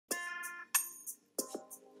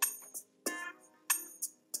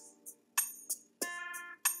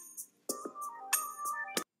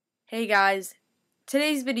Hey guys,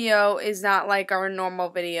 today's video is not like our normal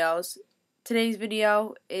videos. Today's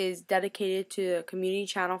video is dedicated to the community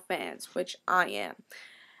channel fans, which I am.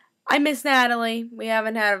 I miss Natalie. We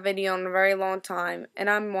haven't had a video in a very long time, and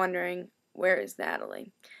I'm wondering, where is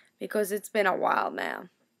Natalie? Because it's been a while now.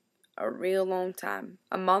 A real long time.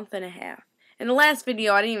 A month and a half. In the last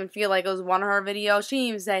video, I didn't even feel like it was one of her videos. She didn't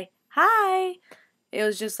even say, hi. It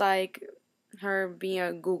was just like her being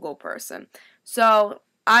a Google person. So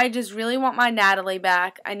I just really want my Natalie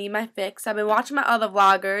back. I need my fix. I've been watching my other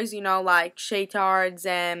vloggers, you know, like Shaytards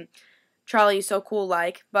and Charlie So Cool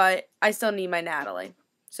like, but I still need my Natalie.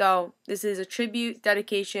 So this is a tribute,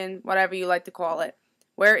 dedication, whatever you like to call it.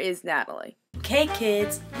 Where is Natalie? Okay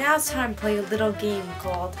kids, now it's time to play a little game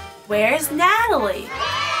called Where's Natalie?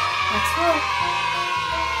 Let's look.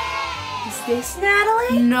 Is this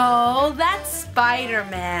Natalie? No, that's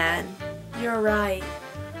Spider-Man. You're right.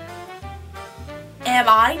 Am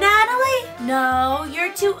I Natalie? No,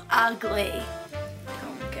 you're too ugly. I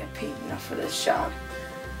don't get paid enough for this job.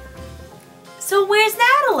 So where's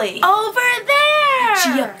Natalie? Over there!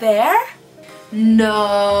 She up there?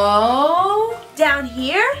 No. Down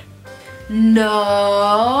here?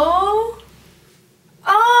 No.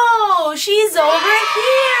 Oh, she's over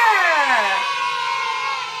here!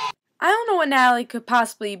 I don't know what Natalie could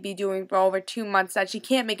possibly be doing for over 2 months that she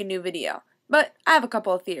can't make a new video, but I have a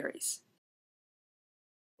couple of theories.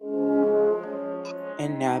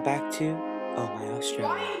 And now back to Oh My Australia.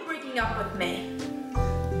 Why are you breaking up with me?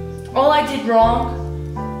 All I did wrong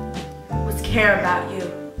was care about you.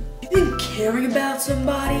 You think caring about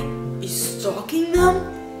somebody is stalking them?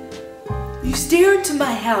 You stare into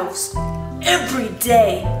my house every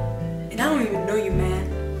day, and I don't even know you, man.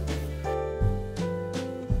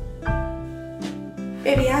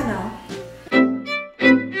 Baby, I know.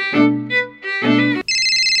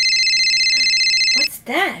 What's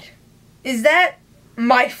that? Is that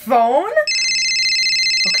my phone?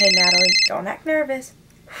 Okay, Natalie, don't act nervous.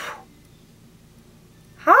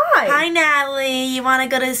 Hi. Hi, Natalie. You want to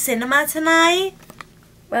go to the cinema tonight?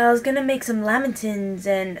 Well, I was going to make some lamantins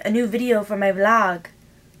and a new video for my vlog.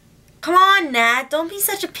 Come on, Nat. Don't be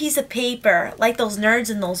such a piece of paper like those nerds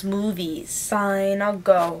in those movies. Fine, I'll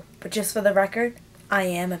go. But just for the record, I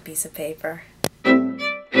am a piece of paper.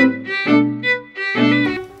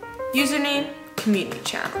 Username, community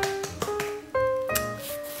channel.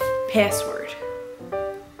 Password.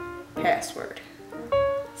 Password.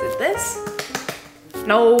 Is it this?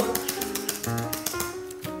 No.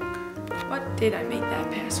 What did I make that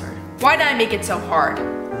password? Why did I make it so hard?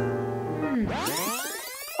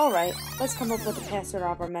 Alright, let's come up with a password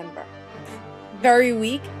I'll remember. Very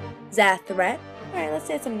weak. Is that a threat? Alright, let's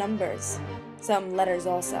add some numbers. Some letters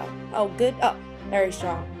also. Oh, good. Oh, very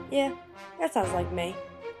strong. Yeah, that sounds like me.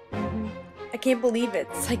 I can't believe it.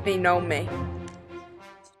 It's like they know me.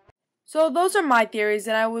 So those are my theories,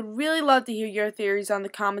 and I would really love to hear your theories on the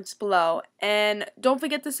comments below. And don't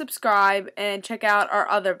forget to subscribe and check out our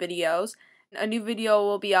other videos. A new video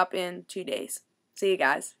will be up in 2 days. See you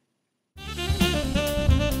guys.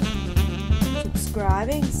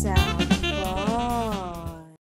 Subscribing sound.